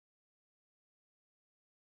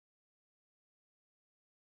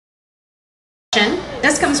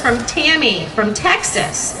This comes from Tammy from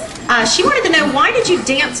Texas. She wanted to know, why did you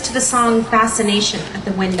dance to the song Fascination at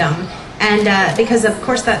the Wyndham? And because, of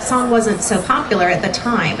course, that song wasn't so popular at the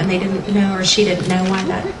time, and they didn't know, or she didn't know why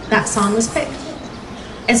that song was picked.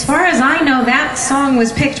 As far as I know, that song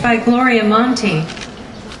was picked by Gloria Monty,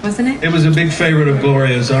 wasn't it? It was a big favorite of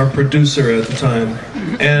Gloria's, our producer at the time.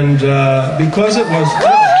 And because it was...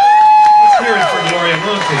 let's hear it for Gloria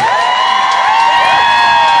Monty.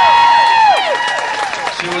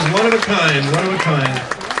 She was one of a kind, one of a kind.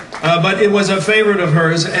 But it was a favorite of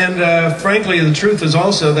hers, and frankly, the truth is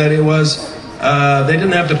also that it was, they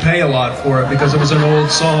didn't have to pay a lot for it because it was an old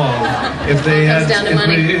song. If they had,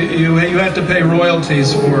 you had to pay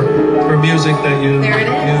royalties for music that you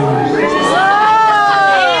used.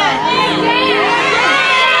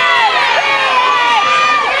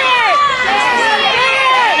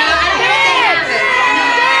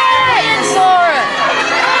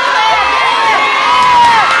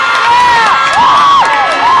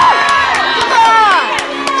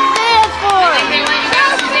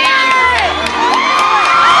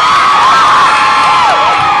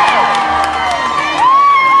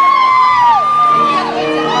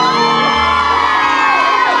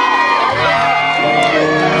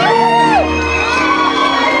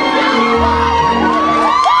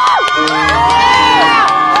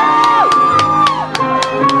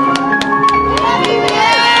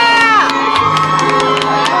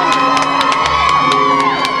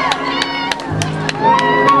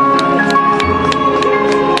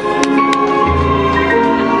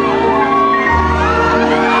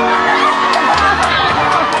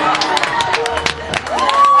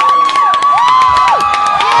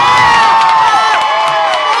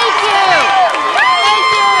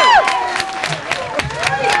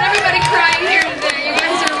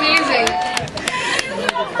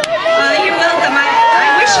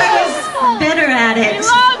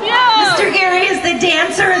 Mr. Geary is the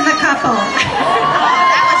dancer in the couple.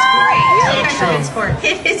 That was great.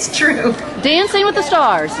 It is true. Dancing with the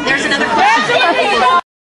Stars. There's another question.